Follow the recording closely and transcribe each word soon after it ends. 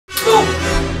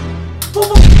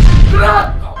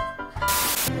Granada!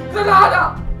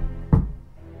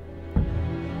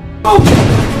 Boom!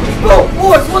 Boom!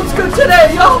 Boys, what's good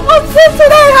today, yo? What's good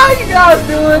today? How you guys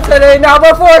doing today? Now,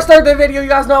 before I start the video, you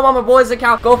guys know I'm on my boy's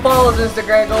account. Go follow his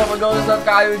Instagram. Go over, go to some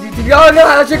guy who's YouTube. Y'all know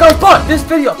how that shit goes. But this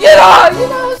video, you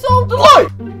know, something like.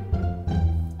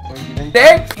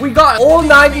 Then we got all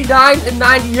 99s and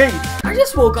 98s. I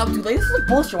just woke up too late. This is like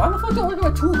bullshit. Why the fuck do I look at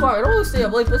my 2 o'clock? I don't want to stay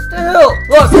up late, but still.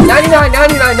 Look, 99,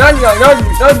 99, 99,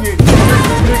 98.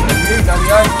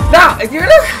 Now, if you're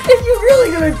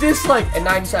really gonna dislike a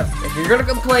 97, if you're gonna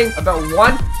complain about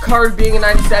one card being a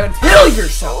 97, kill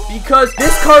yourself, because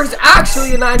this card is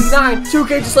actually a 99.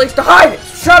 2K just likes to hide it.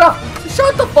 Shut up.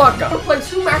 Shut the fuck up. We're playing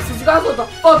 2 maxes. You guys want to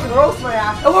fucking roast my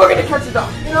ass, and we're gonna catch it up.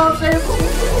 You know what I'm saying?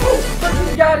 But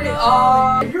you got it.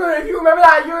 If you remember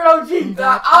that, you're an OG.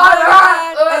 That I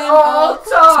had all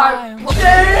time.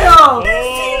 Damn. This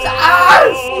team's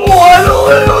ass. What a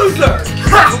loser.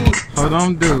 Oh,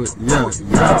 don't do it. Yeah.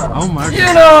 Oh my god. You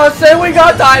know what I'm saying? We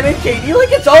got Diamond KD.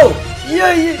 Like it's old.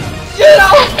 Yeah, you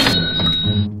know.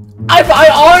 I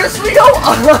honestly don't.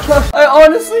 I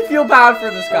honestly feel bad for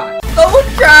this guy. So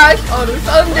trash on a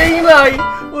Sunday night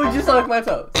would just suck my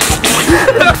toes.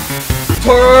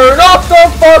 Turn up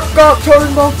the fuck up.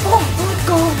 Turn the fuck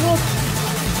up.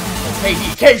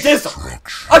 Okay, Dizzle.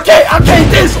 Okay,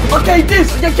 Dizzle. Okay,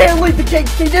 Dizzle. You can't leave the K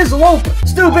Dizzle open.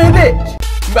 Stupid bitch.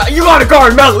 You gotta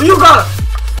guard Mello. You gotta.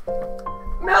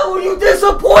 Mello, you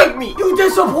disappoint me. You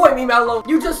disappoint me, Mello.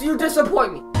 You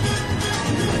disappoint me.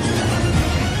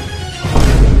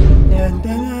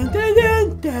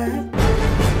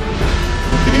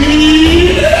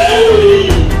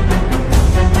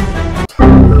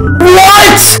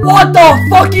 What? What the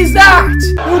fuck is that?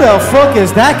 Who the fuck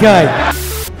is that guy?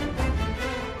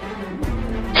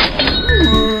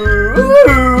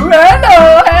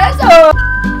 Hello.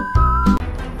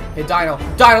 Hey, Dino,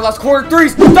 let's corner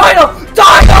threes. Dino!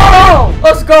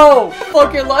 Let's go.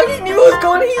 Fucking like he knew it was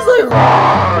going. He's like,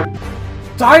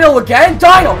 Dino again?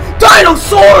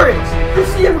 Dinosaurus! You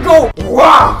see him go,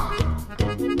 rah!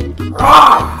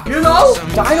 Rah! You know?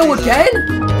 Dino again?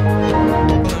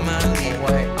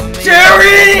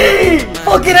 Jerry!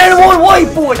 Fucking N1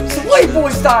 white boy! It's white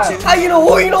boy style! How you know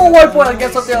a white boy that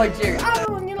gets up there like Jerry? I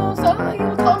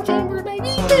don't, Tom Chambers, baby!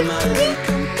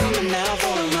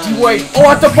 Wait,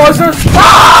 at the buzzer!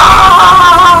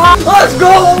 Ah! Let's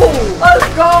go! Let's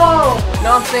go! You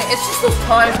know what I'm saying? It's just those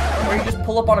times where you just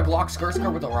pull up on a Glock skirt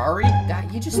with a Rari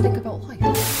that you just think about life.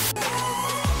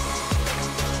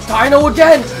 Dino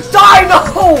again!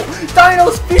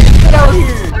 Dino's feeding out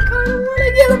here! I kinda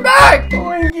wanna get him back! Oh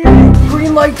my god!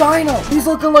 Green light Dino! He's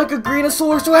looking like a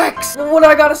Greenosaurus Rex! What do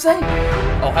I gotta say?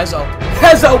 Oh, Hezzo,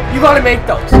 you gotta make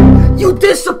those! You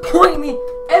disappoint me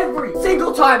every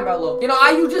single time, Mello! You know,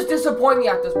 you just disappoint me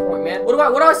at this point, man. What do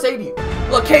I say to you?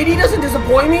 Look, KD doesn't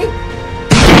disappoint me!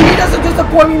 KD doesn't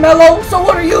disappoint me, Mello! So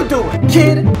what are you doing,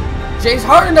 kid? James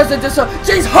Harden doesn't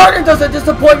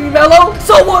disappoint me, Mello.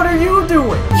 So what are you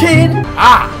doing, kid?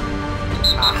 I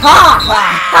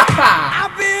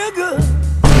feel good.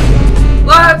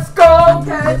 Let's go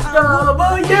catch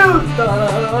W's.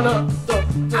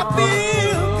 I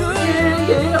feel good.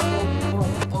 Yeah.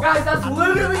 Guys, that's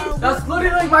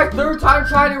literally like my 3rd time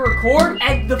trying to record,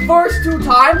 and the first 2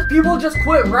 times people just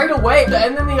quit right away,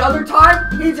 and then the other time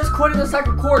he just quit in the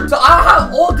 2nd quarter. So I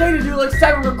have all day to do like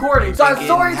 7 recordings. So I'm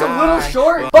sorry it's a little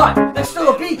short, but they're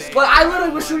still a beast. But I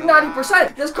literally was shooting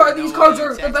 90%. These cards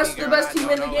are the best team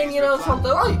in the game. You know,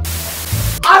 something like.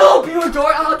 I hope you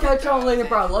enjoy. I'll catch y'all later,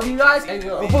 bro. I love you guys. And,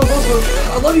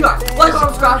 I love you guys. Like,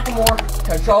 comment, subscribe for more.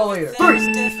 Catch y'all later. 3,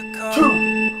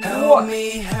 2,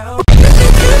 1.